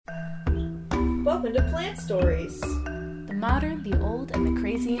Welcome to Plant Stories. The modern, the old, and the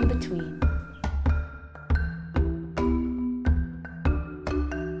crazy in between.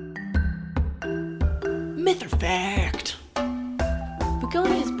 Myth or fact?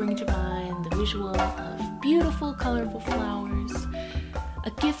 Begonias bring to mind the visual of beautiful, colorful flowers, a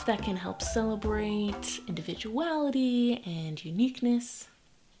gift that can help celebrate individuality and uniqueness.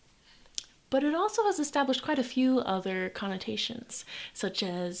 But it also has established quite a few other connotations, such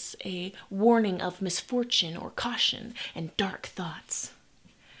as a warning of misfortune or caution and dark thoughts.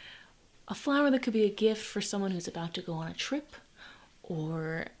 A flower that could be a gift for someone who's about to go on a trip,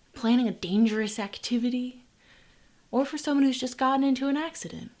 or planning a dangerous activity, or for someone who's just gotten into an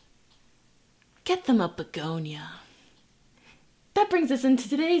accident. Get them a begonia. That brings us into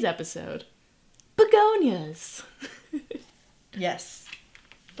today's episode. Begonias. Yes.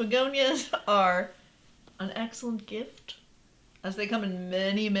 Begonias are an excellent gift, as they come in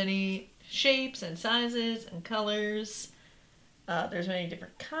many, many shapes and sizes and colors. There's many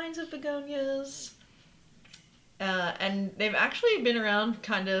different kinds of begonias. And they've actually been around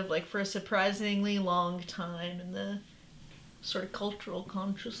kind of like for a surprisingly long time in the sort of cultural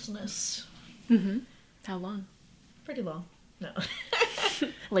consciousness. Mm-hmm. How long? Pretty long. No.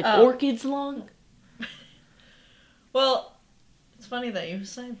 Like orchids long? Well, it's funny that you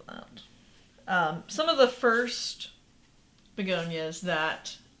say that. Some of the first begonias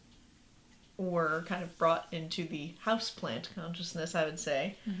that were kind of brought into the houseplant consciousness, I would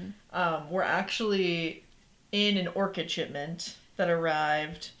say, were actually in an orchid shipment that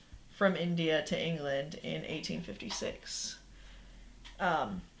arrived from India to England in 1856.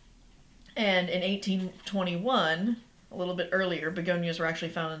 And in 1821, a little bit earlier, begonias were actually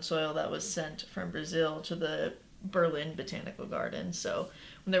found in soil that was sent from Brazil to the Berlin Botanical Gardens. So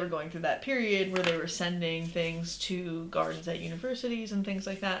when they were going through that period where they were sending things to gardens at universities and things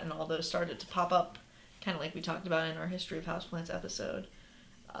like that, and all those started to pop up, kind of like we talked about in our History of Houseplants episode,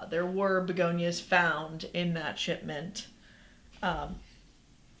 there were begonias found in that shipment.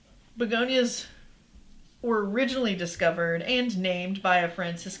 Begonias were originally discovered and named by a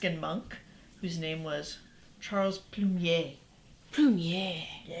Franciscan monk whose name was Charles Plumier. Plumier.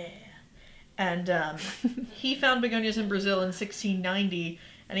 Yeah. And he found begonias in Brazil in 1690,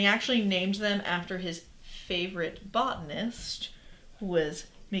 and he actually named them after his favorite botanist, who was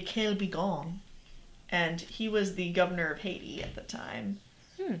Michel Begon, and he was the governor of Haiti at the time.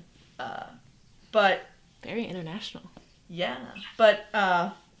 But very international. Yeah, but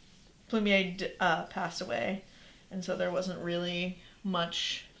Plumier passed away, and so there wasn't really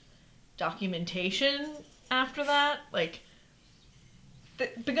much documentation after that. Like, the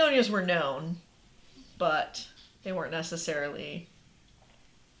begonias were known, but they weren't necessarily,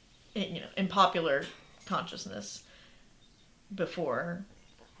 in popular consciousness before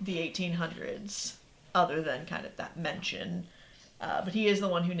the 1800s, other than kind of that mention. But he is the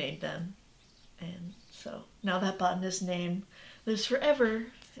one who named them. And so now that botanist's name lives forever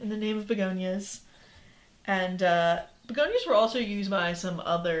in the name of begonias. And begonias were also used by some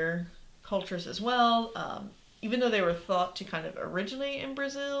other cultures as well. Even though they were thought to kind of originate in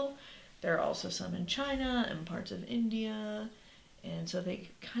Brazil, there are also some in China and parts of India. And so they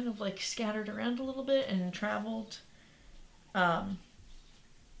kind of like scattered around a little bit and traveled. Different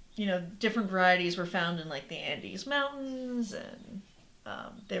varieties were found in like the Andes Mountains, and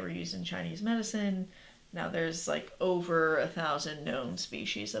they were used in Chinese medicine. Now there's like over 1,000 known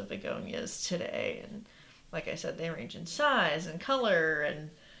species of begonias today. And like I said, they range in size and color, and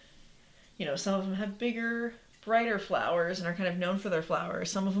some of them have bigger, brighter flowers and are kind of known for their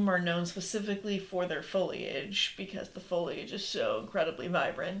flowers. Some of them are known specifically for their foliage because the foliage is so incredibly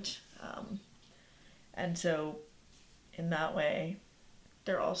vibrant. And so in that way,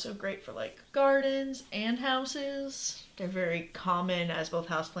 they're also great for like gardens and houses. They're very common as both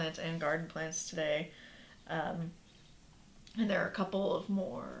houseplants and garden plants today. And there are a couple of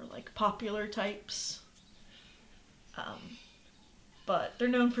more like popular types. But they're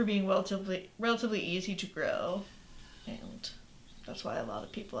known for being relatively easy to grow, and that's why a lot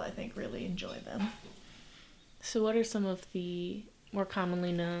of people, I think, really enjoy them. So what are some of the more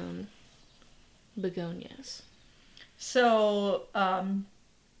commonly known begonias? So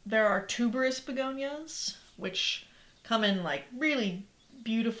there are tuberous begonias, which come in like really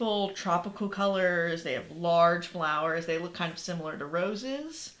beautiful tropical colors. They have large flowers. They look kind of similar to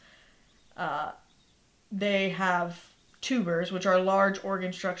roses. They have tubers, which are large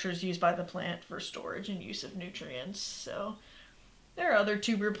organ structures used by the plant for storage and use of nutrients. So there are other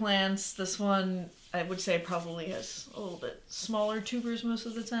tuber plants. This one, I would say, probably has a little bit smaller tubers most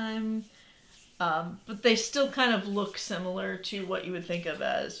of the time. But they still kind of look similar to what you would think of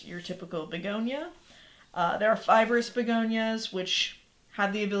as your typical begonia. There are fibrous begonias, which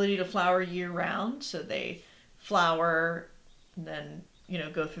have the ability to flower year-round. So they flower and then,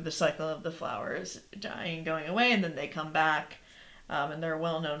 go through the cycle of the flowers dying, going away, and then they come back. And they're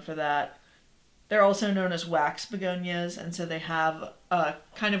well known for that. They're also known as wax begonias, and so they have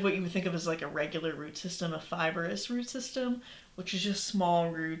kind of what you would think of as like a regular root system, a fibrous root system, which is just small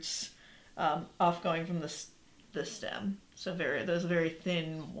roots off going from the stem. So those very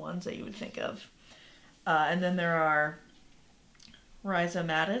thin ones that you would think of. And then there are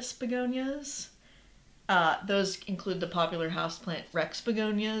rhizomatous begonias. Those include the popular houseplant Rex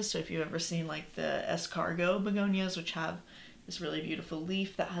begonias. So if you've ever seen like the escargot begonias, which have this really beautiful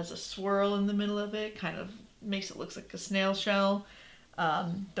leaf that has a swirl in the middle of it, kind of makes it look like a snail shell.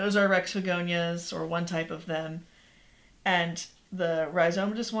 Those are Rex begonias, or one type of them. And the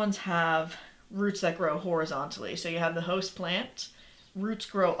rhizomatous ones have roots that grow horizontally. So you have the host plant, roots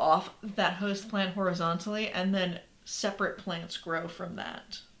grow off that host plant horizontally, and then separate plants grow from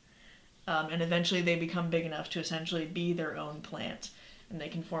that. And eventually they become big enough to essentially be their own plant, and they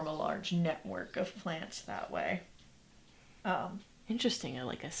can form a large network of plants that way. Interesting.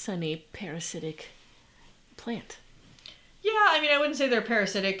 Like a sunny parasitic plant. Yeah, I wouldn't say they're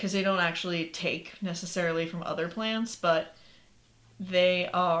parasitic because they don't actually take necessarily from other plants, but they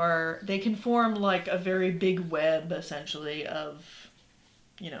can form like a very big web essentially of,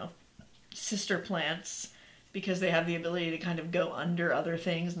 sister plants, because they have the ability to kind of go under other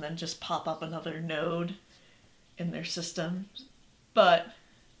things and then just pop up another node in their system. But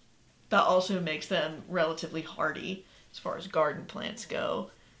that also makes them relatively hardy as far as garden plants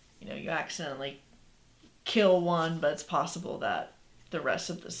go. You accidentally kill one, but it's possible that the rest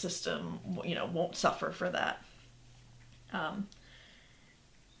of the system, won't suffer for that.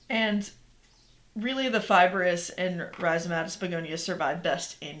 And really the fibrous and rhizomatous begonias survive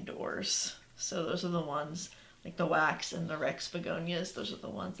best indoors. So those are the ones, like the wax and the Rex begonias, those are the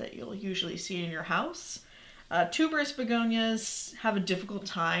ones that you'll usually see in your house. Tuberous begonias have a difficult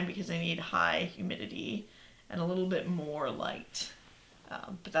time because they need high humidity and a little bit more light.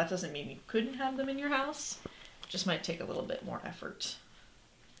 But that doesn't mean you couldn't have them in your house. It just might take a little bit more effort.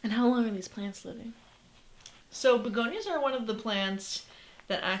 And how long are these plants living? So begonias are one of the plants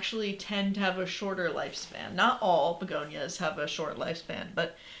that actually tend to have a shorter lifespan. Not all begonias have a short lifespan,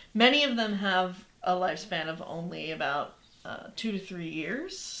 but many of them have a lifespan of only about 2 to 3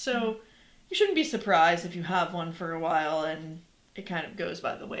 years. So you shouldn't be surprised if you have one for a while and it kind of goes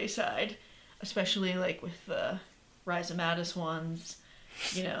by the wayside. Especially like with the rhizomatous ones,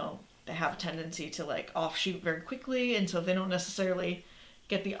 they have a tendency to like offshoot very quickly, and so if they don't necessarily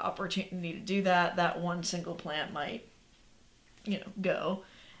get the opportunity to do that, that one single plant might, go.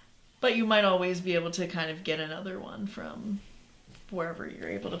 But you might always be able to kind of get another one from wherever you're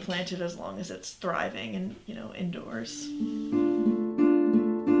able to plant it, as long as it's thriving and, indoors.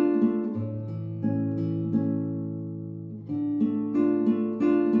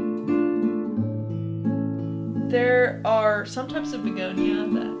 There are some types of begonia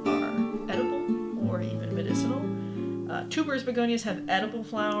that are edible or even medicinal. Tuberous begonias have edible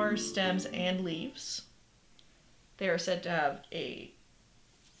flowers, stems, and leaves. They are said to have a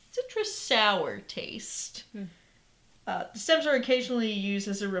citrus sour taste. The stems are occasionally used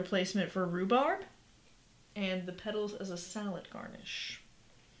as a replacement for rhubarb, and the petals as a salad garnish.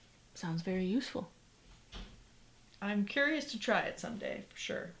 Sounds very useful. I'm curious to try it someday, for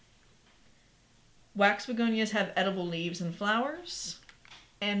sure. Wax begonias have edible leaves and flowers,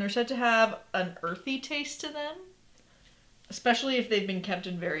 and they're said to have an earthy taste to them, especially if they've been kept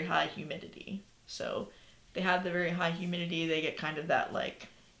in very high humidity. So they have the very high humidity, they get kind of that like,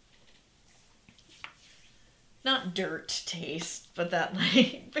 not dirt taste, but that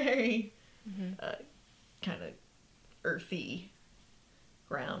like very kind of earthy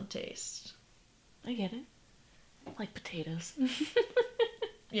ground taste. I get it. Like potatoes.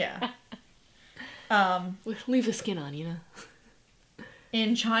 Yeah. Leave the skin on,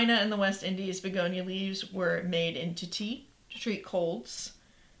 In China and the West Indies, begonia leaves were made into tea to treat colds.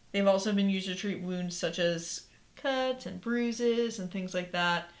 They've also been used to treat wounds such as cuts and bruises and things like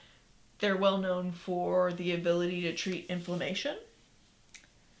that. They're well known for the ability to treat inflammation.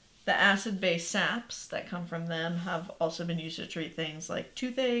 The acid-based saps that come from them have also been used to treat things like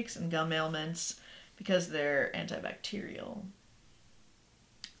toothaches and gum ailments because they're antibacterial.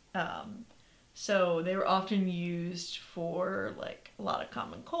 So they were often used for like a lot of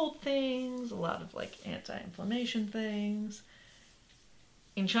common cold things, a lot of like anti-inflammation things.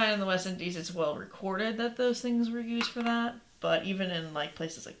 In China and the West Indies, it's well recorded that those things were used for that. But even in like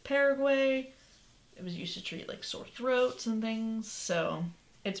places like Paraguay, It was used to treat like sore throats and things. So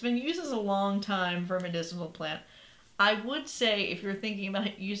it's been used as a long time for a medicinal plant. I would say if you're thinking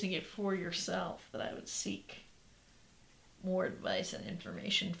about using it for yourself, that I would seek more advice and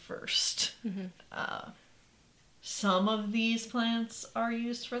information first. Some of these plants are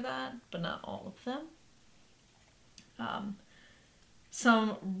used for that, but not all of them.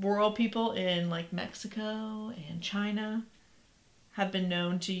 Some rural people in like Mexico and China have been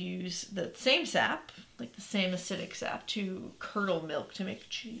known to use the same sap, like the same acidic sap, to curdle milk to make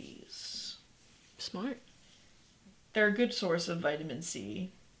cheese. Smart. They're a good source of vitamin C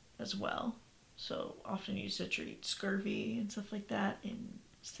as well. So often used to treat scurvy and stuff like that in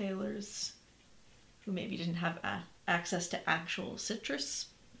sailors who maybe didn't have access to actual citrus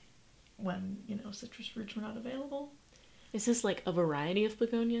when, citrus fruits were not available. Is this like a variety of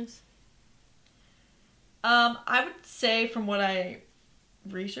begonias? I would say from what I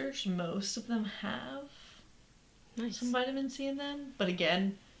researched, most of them have some vitamin C in them. But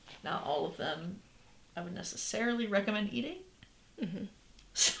again, not all of them I would necessarily recommend eating.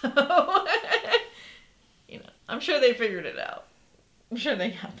 So, I'm sure they figured it out. I'm sure they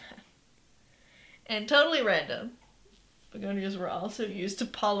got that. And totally random, begonias were also used to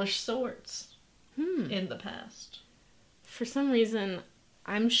polish swords in the past. For some reason,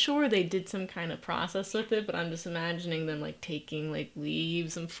 I'm sure they did some kind of process with it, but I'm just imagining them like taking like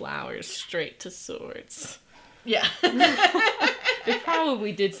leaves and flowers straight to swords. Yeah. They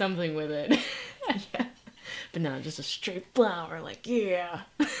probably did something with it. Yeah. But no, just a straight flower, like, yeah,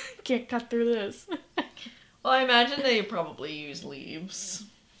 can't cut through this. Well, I imagine they probably use leaves.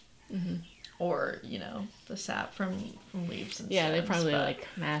 Or, the sap from leaves and yeah, stems, they probably like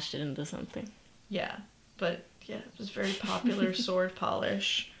mashed it into something. Yeah, but yeah, it was very popular sword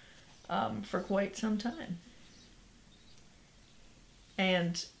polish for quite some time.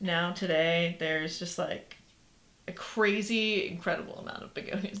 And now today, there's just like a crazy, incredible amount of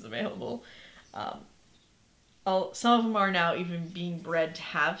begonias available. Some of them are now even being bred to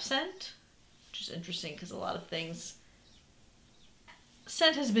have scent, which is interesting because a lot of things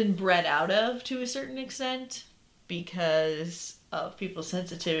scent has been bred out of to a certain extent because of people's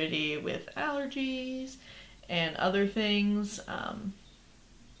sensitivity with allergies and other things.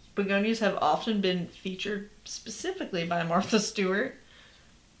 Begonias have often been featured specifically by Martha Stewart,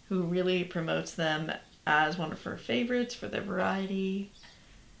 who really promotes them as one of her favorites for their variety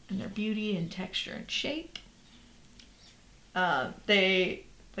and their beauty and texture and shape. They,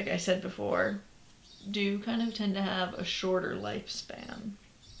 like I said before, do kind of tend to have a shorter lifespan.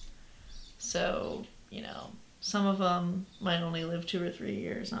 So, some of them might only live 2 or 3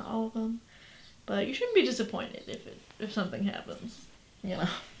 years, not all of them. But you shouldn't be disappointed if something happens.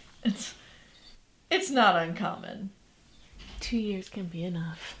 It's not uncommon. 2 years can be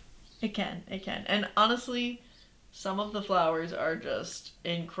enough. It can. And honestly, some of the flowers are just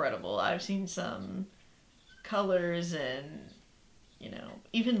incredible. I've seen some colors and,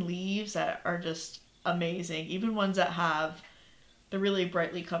 even leaves that are just amazing. Even ones that have the really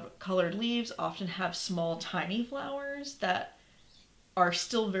brightly colored leaves often have small, tiny flowers that are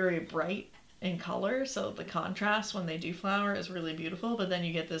still very bright in color. So the contrast when they do flower is really beautiful, but then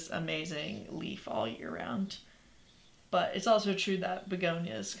you get this amazing leaf all year round. But it's also true that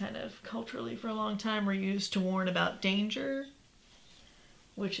begonias kind of culturally for a long time were used to warn about danger,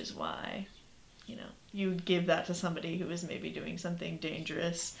 which is why, you would give that to somebody who is maybe doing something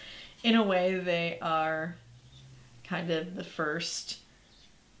dangerous. In a way, they are kind of the first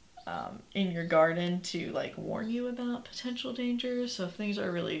in your garden to like warn you about potential dangers. So if things are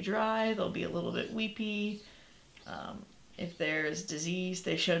really dry, they'll be a little bit weepy. If there's disease,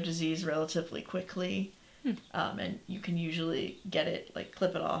 they show disease relatively quickly. And you can usually get it, like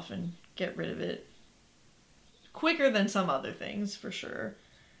clip it off and get rid of it quicker than some other things, for sure.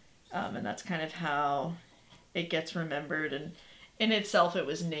 And that's kind of how it gets remembered. And in itself, it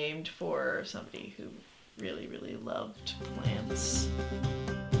was named for somebody who really, really loved plants.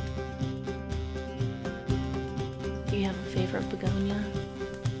 Do you have a favorite begonia?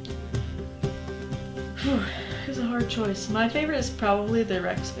 It's a hard choice. My favorite is probably the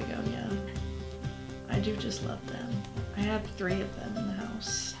Rex begonia. I do just love them. I have 3 of them in the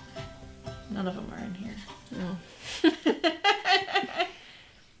house. None of them are in here. No.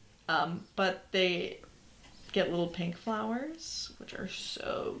 But they get little pink flowers, which are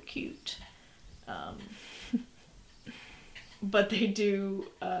so cute. But they do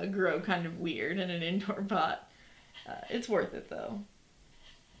grow kind of weird in an indoor pot. It's worth it though.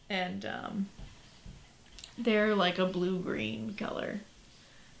 And they're like a blue-green color.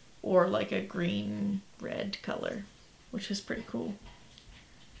 Or like a green-red color, which is pretty cool.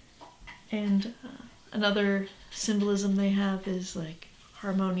 And Another symbolism they have is like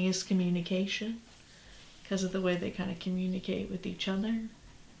harmonious communication, because of the way they kind of communicate with each other,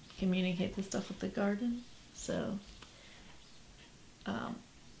 communicate the stuff with the garden. So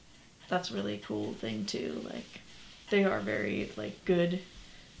that's a really cool thing too. Like, they are very like good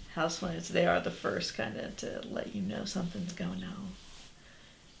houseplants. They are the first kind of to let you know something's going on.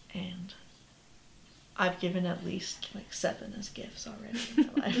 And I've given at least like 7 as gifts already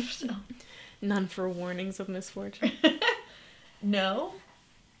in my life. So None for warnings of misfortune. no,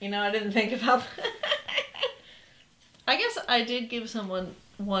 I didn't think about that. I guess I did give someone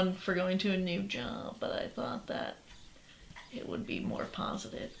one for going to a new job, but I thought that it would be more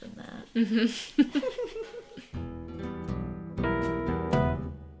positive than that.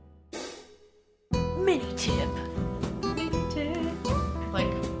 Mini tip.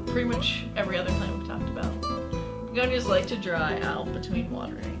 Like pretty much every other plant we've talked about, begonias like to dry out between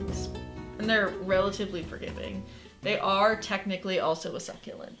waterings, and they're relatively forgiving. They are technically also a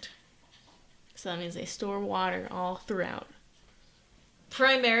succulent. So that means they store water all throughout.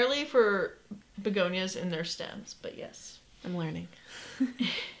 Primarily for begonias in their stems, but yes. I'm learning.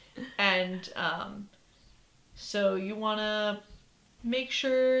 And so you want to make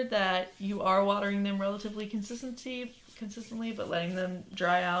sure that you are watering them relatively consistently, but letting them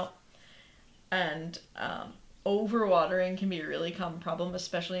dry out. And overwatering can be a really common problem,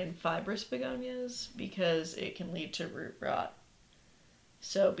 especially in fibrous begonias, because it can lead to root rot.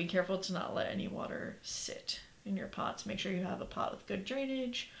 So be careful to not let any water sit in your pots. Make sure you have a pot with good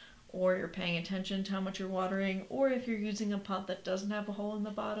drainage, or you're paying attention to how much you're watering, or if you're using a pot that doesn't have a hole in the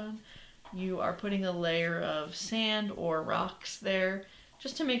bottom, you are putting a layer of sand or rocks there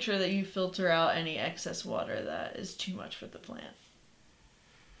just to make sure that you filter out any excess water that is too much for the plant.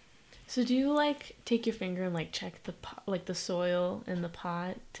 So do you like take your finger and like check the pot, like the soil in the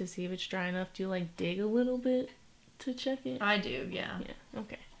pot to see if it's dry enough? Do you like dig a little bit to check it? I do, yeah. Yeah,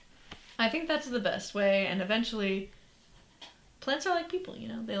 okay. I think that's the best way, and eventually plants are like people,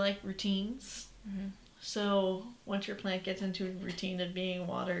 they like routines. Mm-hmm. So once your plant gets into a routine of being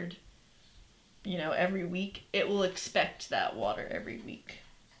watered, every week, it will expect that water every week.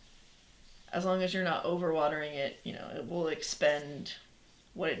 As long as you're not overwatering it, it will expend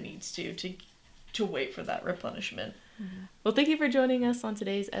what it needs to wait for that replenishment. Mm-hmm. Well, thank you for joining us on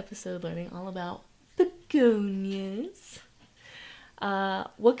today's episode, learning all about begonias.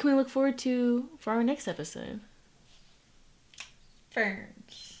 What can we look forward to for our next episode?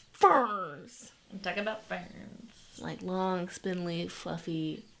 Ferns. I'm talking about ferns. Like long, spindly,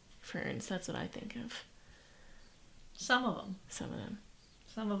 fluffy ferns. That's what I think of. Some of them.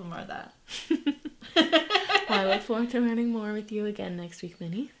 Some of them are that. Well, I look forward to learning more with you again next week,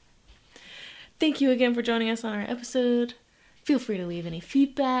 Minnie. Thank you again for joining us on our episode. Feel free to leave any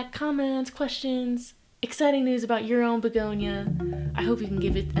feedback, comments, questions, exciting news about your own begonia. I hope you can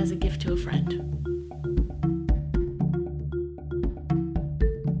give it as a gift to a friend.